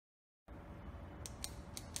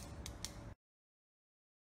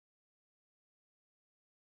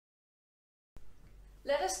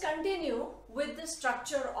let us continue with the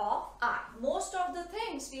structure of eye. Most of the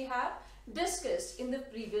things we have discussed in the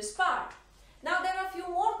previous part. Now there are a few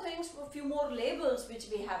more things, a few more labels which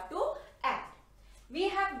we have to add. We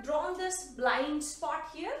have drawn this blind spot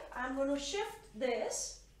here. I am going to shift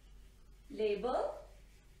this label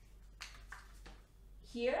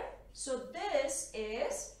here. So this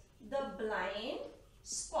is the blind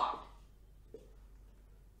spot.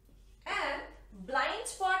 And blind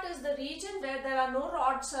spot is the region where there are no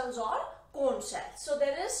rod cells or cone cells. So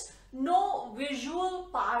there is no visual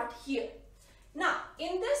part here. Now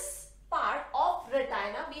in this part of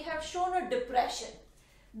retina we have shown a depression.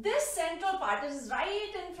 This central part is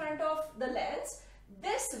right in front of the lens.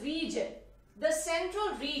 This region, the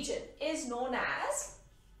central region, is known as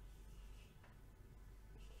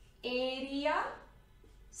area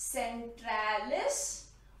centralis,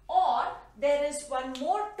 or there is one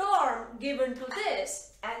more term given to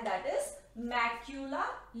this, and that is macula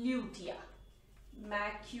lutea.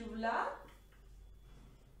 Macula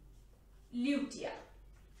lutea.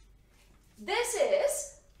 This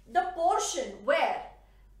is the portion where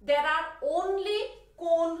there are only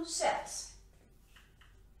cone cells.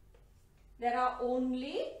 There are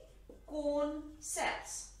only cone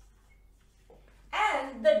cells.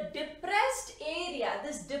 And the depressed area,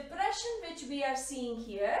 this depression which we are seeing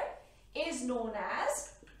here, is known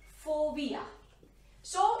as fovea.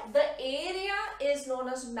 So the area is known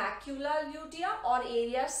as macula lutea or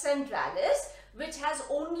area centralis, which has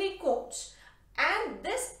only cones. And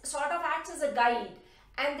this sort of acts as a guide.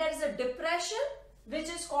 And there is a depression which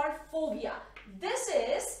is called fovea. This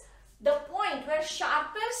is the point where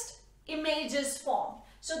sharpest images form.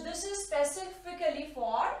 So this is specifically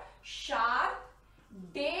for sharp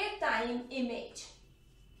daytime image.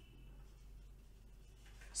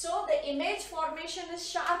 So the image formation is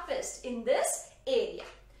sharpest in this area.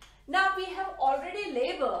 Now we have already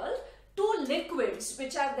labeled two liquids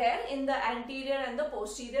which are there in the anterior and the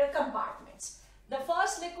posterior compartments. The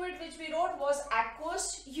first liquid which we wrote was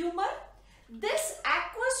aqueous humor. This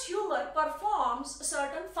aqueous humor performs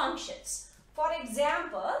certain functions. For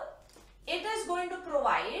example, it is going to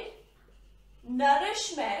provide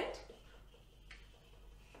nourishment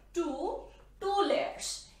to two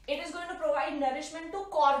layers. It is going to provide nourishment to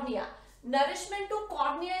cornea. Nourishment to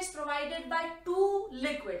cornea is provided by two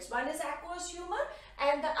liquids. One is aqueous humor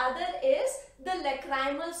and the other is the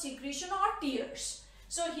lacrimal secretion or tears.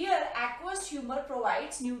 So here aqueous humor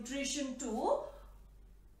provides nutrition to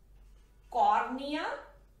cornea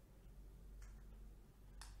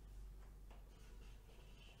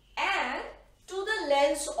and to the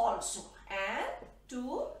lens also, and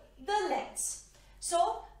to the lens.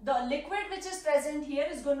 So the liquid which is present here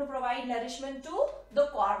is going to provide nourishment to the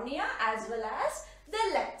cornea as well as the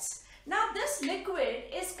lens. Now this liquid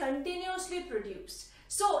is continuously produced.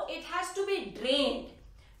 So it has to be drained,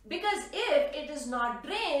 because if it is not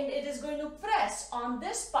drained, it is going to press on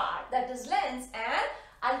this part, that is lens, and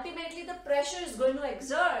ultimately the pressure is going to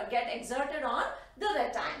get exerted on the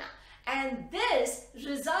retina. And this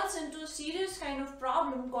results into a serious kind of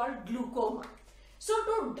problem called glaucoma. So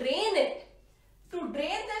to drain it, to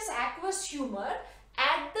drain this aqueous humor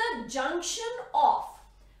at the junction of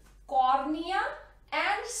cornea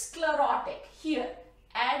and sclerotic, here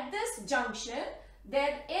at this junction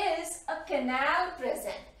there is a canal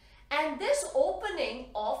present, and this opening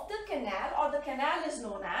of the canal, or the canal, is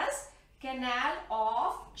known as Canal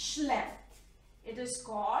of Schlemm. It is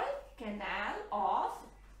called Canal of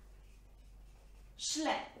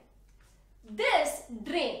Schlemm. This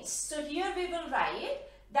drains. So here we will write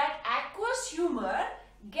that aqueous humor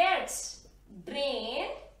gets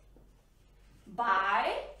drained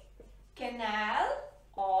by Canal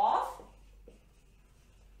of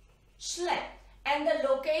Schlemm. And the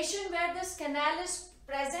location where this canal is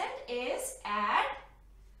present is at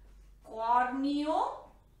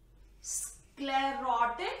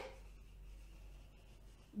corneosclerotic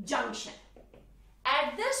junction.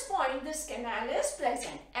 At this point this canal is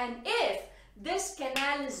present, and if this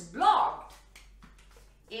canal is blocked,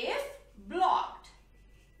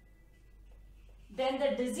 then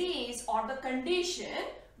the disease or the condition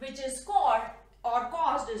which is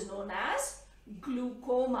caused is known as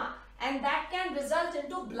glaucoma, and that can result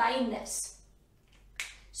into blindness.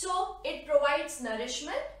 So it provides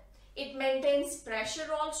nourishment, it maintains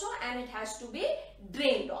pressure also, and it has to be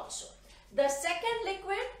drained also. The second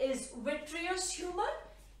liquid is vitreous humor,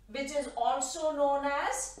 which is also known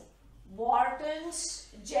as Wharton's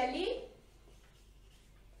jelly.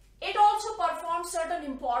 It also performs certain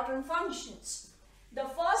important functions. The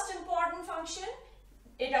first important function,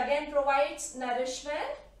 it again provides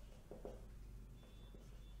nourishment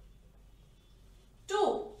to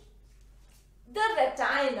the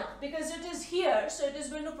retina, because it is here, so it is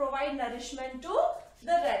going to provide nourishment to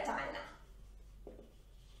the retina.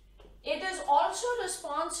 It is also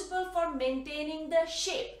responsible for maintaining the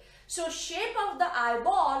shape. So shape of the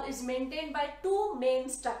eyeball is maintained by two main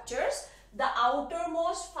structures. The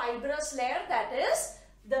outermost fibrous layer, that is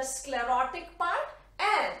the sclerotic part,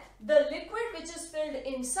 and the liquid which is filled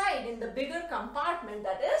inside in the bigger compartment,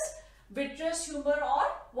 that is vitreous humor or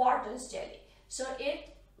Wharton's jelly. So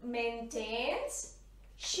it maintains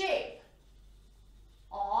shape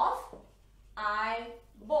of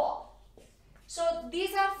eyeball. So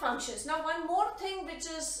these are functions. Now one more thing which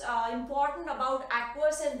is important about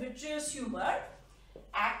aqueous and vitreous humor.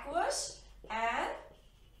 Aqueous and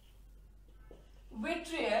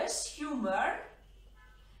vitreous humor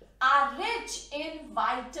are rich in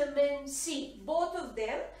vitamin C. Both of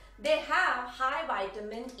them, they have high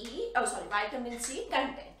vitamin C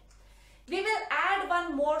content. We will add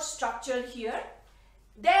one more structure here.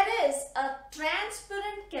 There is a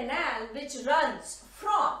transparent canal which runs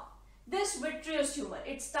from this vitreous humor.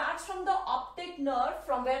 It starts from the optic nerve,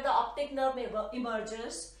 from where the optic nerve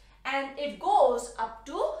emerges, and it goes up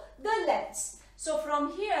to the lens. So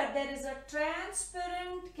from here there is a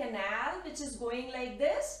transparent canal which is going like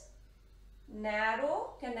this,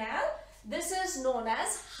 narrow canal. This is known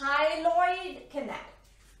as hyaloid canal.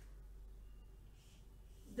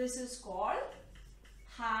 This is called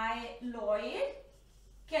hyaloid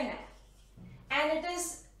canal, and it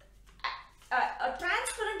is a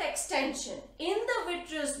transparent extension in the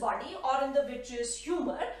vitreous body or in the vitreous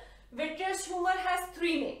humor. Vitreous humor has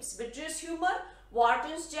three names: vitreous humor,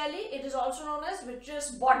 Wharton's jelly. It is also known as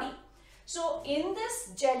vitreous body. So in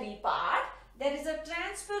this jelly part, there is a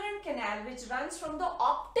transparent canal which runs from the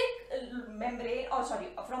optic membrane,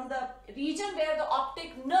 from the region where the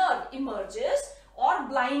optic nerve emerges or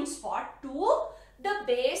blind spot to the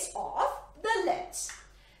base of the lens.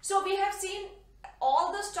 So we have seen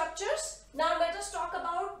all the structures. Now let us talk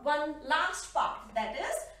about one last part, that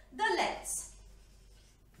is the lens.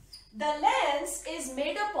 The lens is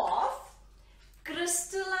made up of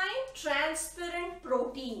crystalline transparent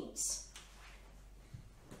proteins.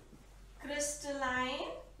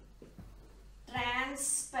 Crystalline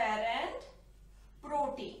transparent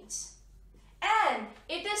proteins, and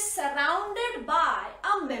it is surrounded by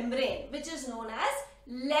a membrane which is known as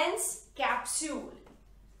lens capsule.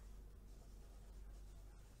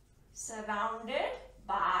 Surrounded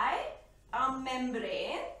by a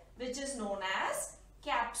membrane which is known as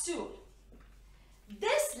capsule.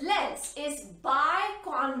 This lens is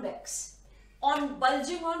biconvex,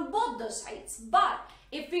 bulging on both the sides, but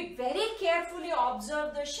if we very carefully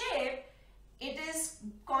observe the shape, it is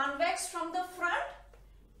convex from the front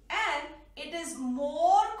and it is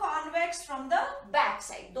more convex from the back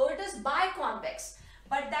side, though it is biconvex.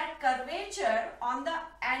 But that curvature on the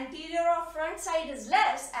anterior or front side is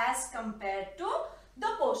less as compared to the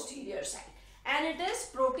posterior side. And it is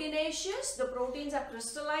proteinaceous. The proteins are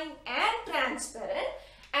crystalline and transparent.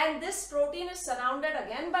 And this protein is surrounded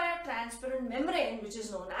again by a transparent membrane which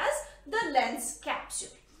is known as the lens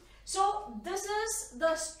capsule. So this is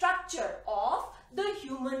the structure of the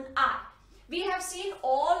human eye. We have seen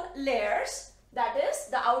all layers, that is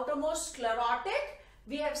the outermost sclerotic.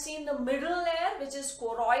 We have seen the middle layer which is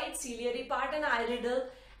choroid, ciliary part and iridal,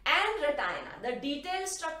 and retina. The detailed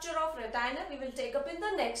structure of retina we will take up in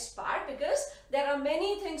the next part because there are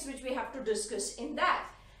many things which we have to discuss in that.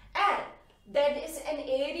 And there is an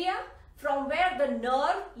area from where the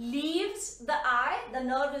nerve leaves the eye. The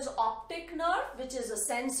nerve is optic nerve, which is a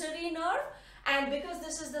sensory nerve, and because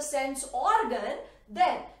this is the sense organ,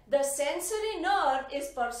 then the sensory nerve is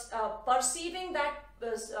perceiving that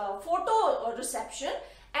photo reception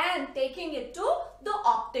and taking it to the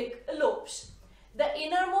optic lobes. The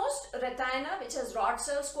innermost retina, which has rod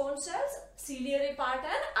cells, cone cells, ciliary part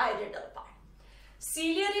and iridal part.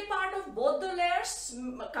 Ciliary part of both the layers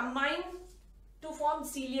combine to form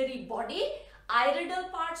ciliary body.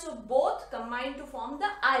 Iridal parts of both combine to form the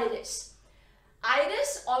iris.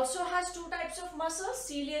 Iris also has two types of muscles.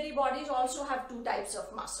 Ciliary bodies also have two types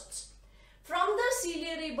of muscles. From the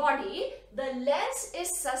ciliary body, the lens is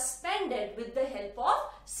suspended with the help of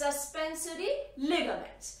suspensory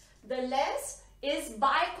ligaments. The lens is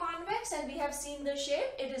biconvex and we have seen the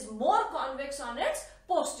shape. It is more convex on its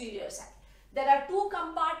posterior side. There are two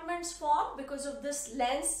compartments formed because of this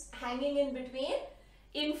lens hanging in between.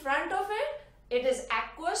 In front of it, it is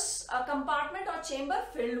aqueous compartment or chamber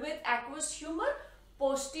filled with aqueous humor.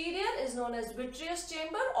 Posterior is known as vitreous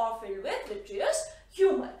chamber or filled with vitreous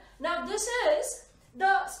humor. Now this is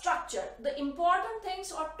the structure. The important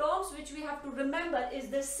things or terms which we have to remember is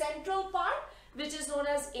the central part which is known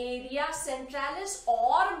as area centralis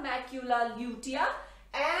or macula lutea,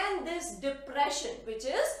 and this depression, which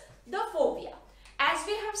is the fovea. As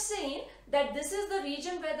we have seen that this is the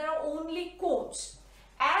region where there are only cones.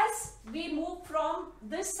 As we move from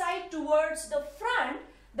this side towards the front,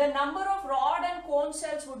 the number of rod and cone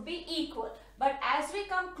cells would be equal. But as we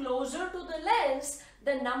come closer to the lens,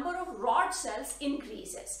 the number of rod cells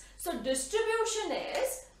increases. So distribution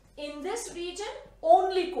is, in this region,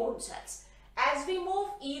 only cone cells. As we move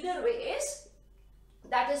either ways,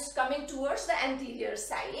 that is coming towards the anterior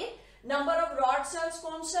side, number of rod cells,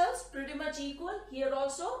 cone cells, pretty much equal. Here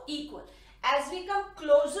also equal. As we come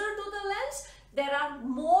closer to the lens, there are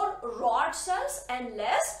more rod cells and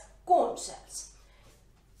less cone cells.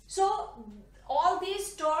 So all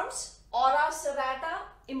these terms, ora serrata,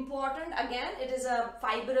 important. Again, it is a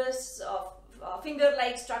fibrous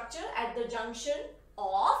finger-like structure at the junction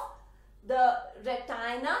of the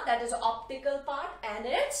retina, that is optical part, and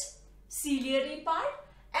its ciliary part,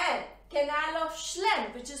 and Canal of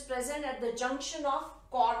Schlemm, which is present at the junction of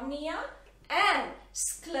cornea and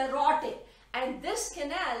sclerotic. And this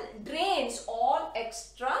canal drains all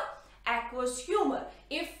extra aqueous humor.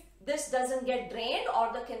 If this doesn't get drained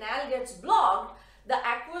or the canal gets blocked, the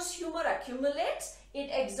aqueous humor accumulates, it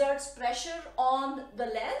exerts pressure on the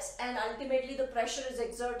lens, and ultimately the pressure is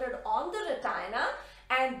exerted on the retina,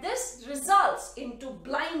 and this results into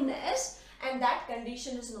blindness, and that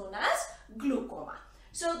condition is known as glaucoma.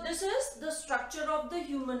 So this is the structure of the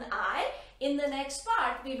human eye. In the next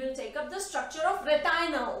part, we will take up the structure of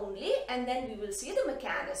retina only, and then we will see the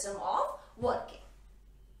mechanism of working.